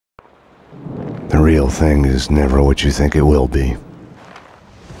real thing is never what you think it will be.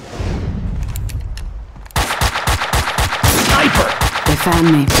 Sniper! They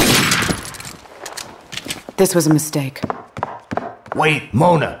found me. This was a mistake. Wait,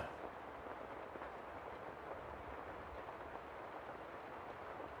 Mona!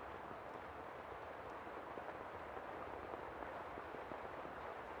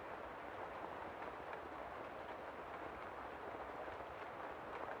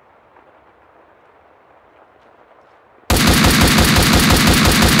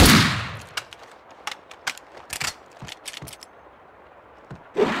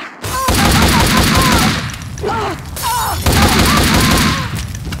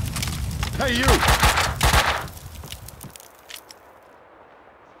 Hey, you!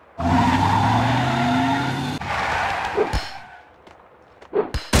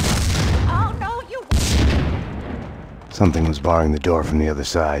 Oh, no, you... Something was barring the door from the other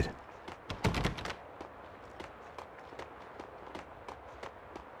side.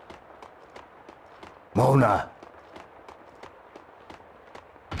 Mona!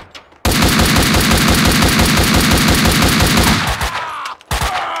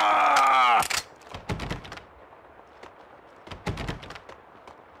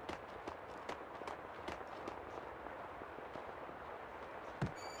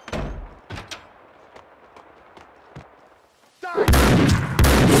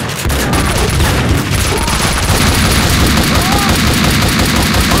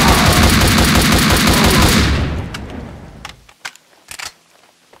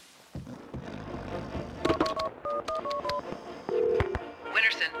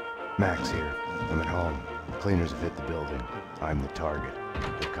 Max here. I'm at home. The cleaners have hit the building. I'm the target.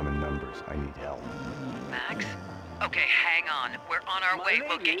 They'll come in numbers. I need help. Max? Okay, hang on. We're on our way.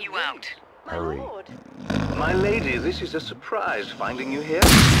 We'll get you out. Hurry. My lady, this is a surprise finding you here.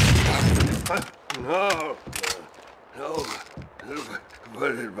 No.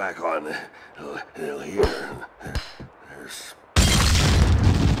 Put it back on. Here. There's...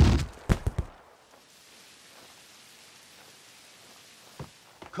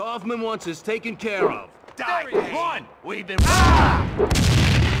 Kaufman wants us taken care of. Die! Run! We've been...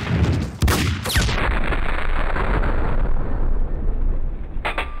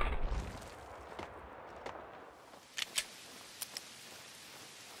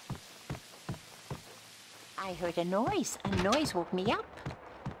 I heard a noise. A noise woke me up.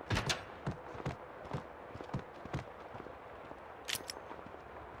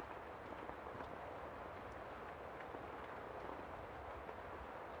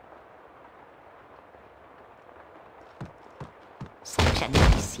 Such a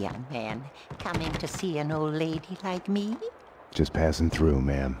nice young man, coming to see an old lady like me. Just passing through,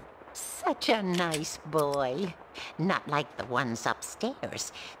 ma'am. Such a nice boy. Not like the ones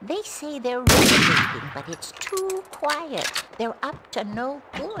upstairs. They say they're renovating, but it's too quiet. They're up to no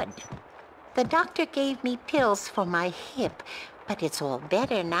good. The doctor gave me pills for my hip, but it's all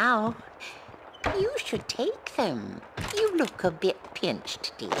better now. You should take them. You look a bit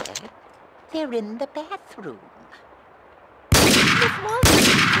pinched, dear. They're in the bathroom. If walls were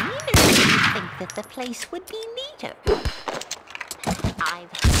cleaner, you'd think that the place would be neater. I've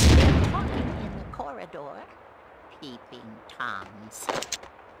been talking in the corridor. Peeping Toms.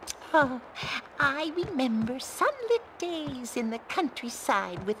 Oh, I remember sunlit days in the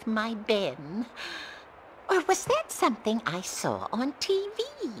countryside with my Ben. Or was that something I saw on TV?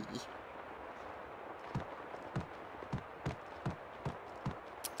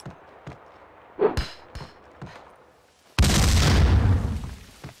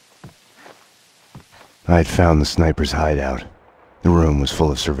 I'd found the sniper's hideout. The room was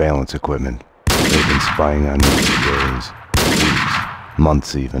full of surveillance equipment. They'd been spying on me for days, weeks,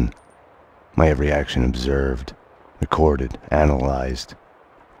 months even. My every action observed, recorded, analyzed.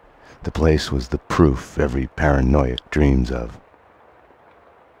 The place was the proof every paranoiac dreams of.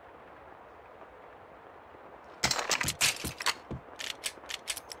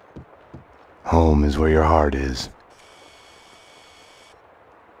 Home is where your heart is.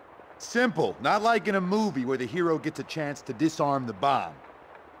 Simple, not like in a movie where the hero gets a chance to disarm the bomb.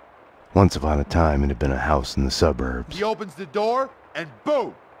 Once upon a time, it had been a house in the suburbs. He opens the door, and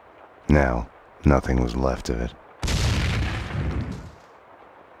boom! Now, nothing was left of it.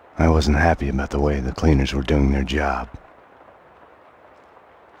 I wasn't happy about the way the cleaners were doing their job.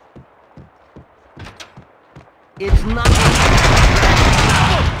 It's not...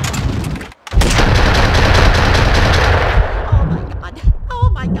 Oh my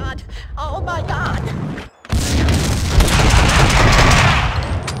God! Oh my God!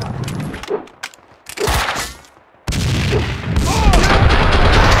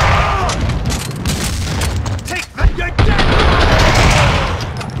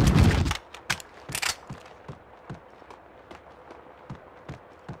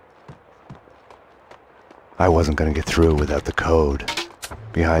 I wasn't gonna get through without the code.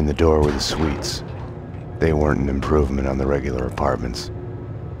 Behind the door were the suites. They weren't an improvement on the regular apartments.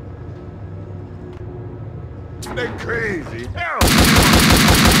 They crazy.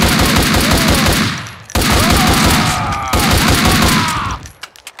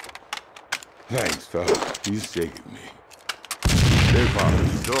 Thanks, fella. You saved me. They followed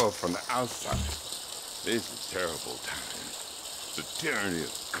the door from the outside. This is terrible times. The tyranny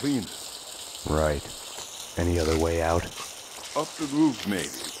of cleaners. Right. Any other way out? Up the roof, maybe.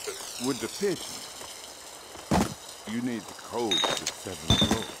 With the pitch. You need the code to the 7th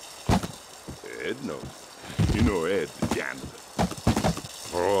floor. Ed knows. You know Ed, the janitor.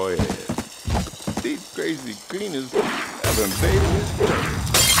 Oh, Ed. These crazy cleaners have invaded his turret.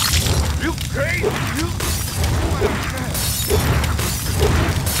 You crazy? You...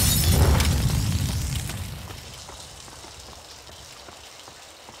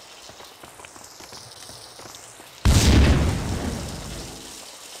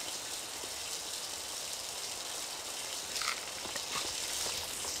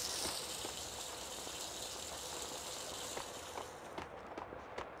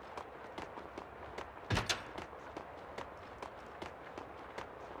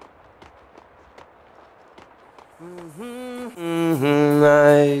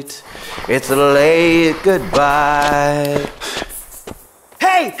 Night. It's a late goodbye.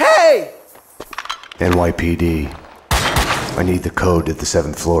 Hey, hey! NYPD. I need the code to the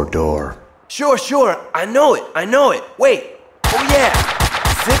 7th floor door. Sure. I know it. Wait. Oh yeah.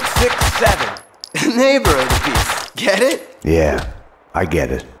 667. Neighborhood piece. Get it? Yeah, I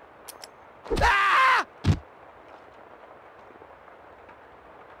get it.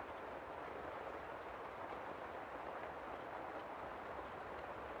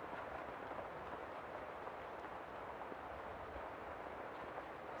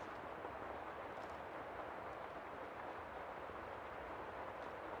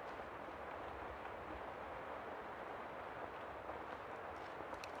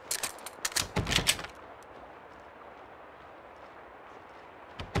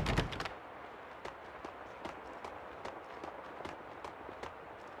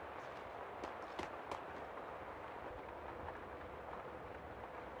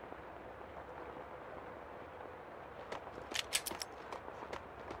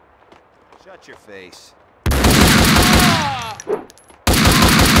 Shut your face.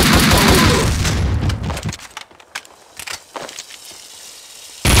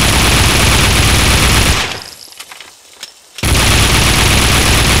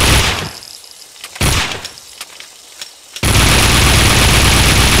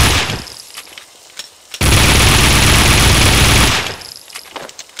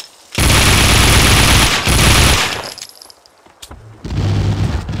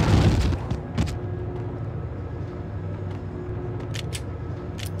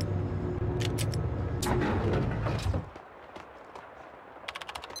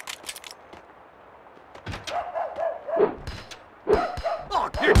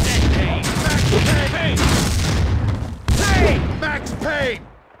 You're dead, Payne! Max Payne! Payne! Max Payne!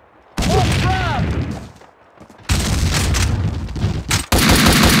 What's up?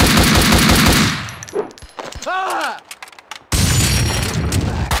 Ah!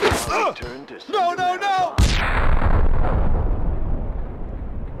 No! Now,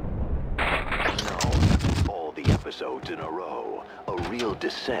 all the episodes in a row. A real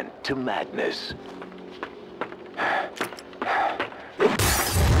descent to madness. I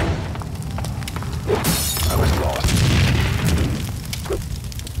was lost.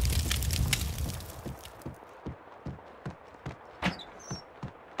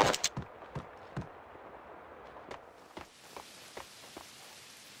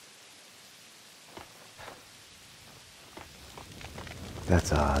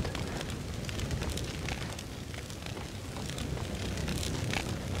 That's odd.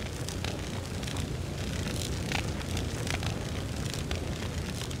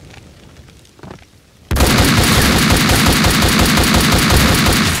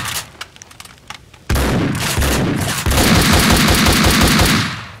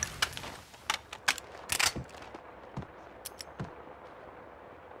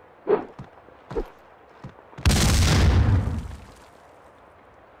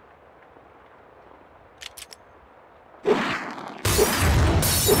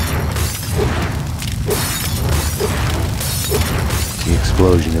 The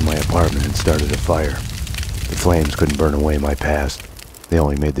explosion in my apartment had started a fire. The flames couldn't burn away my past. They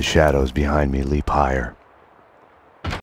only made the shadows behind me leap higher.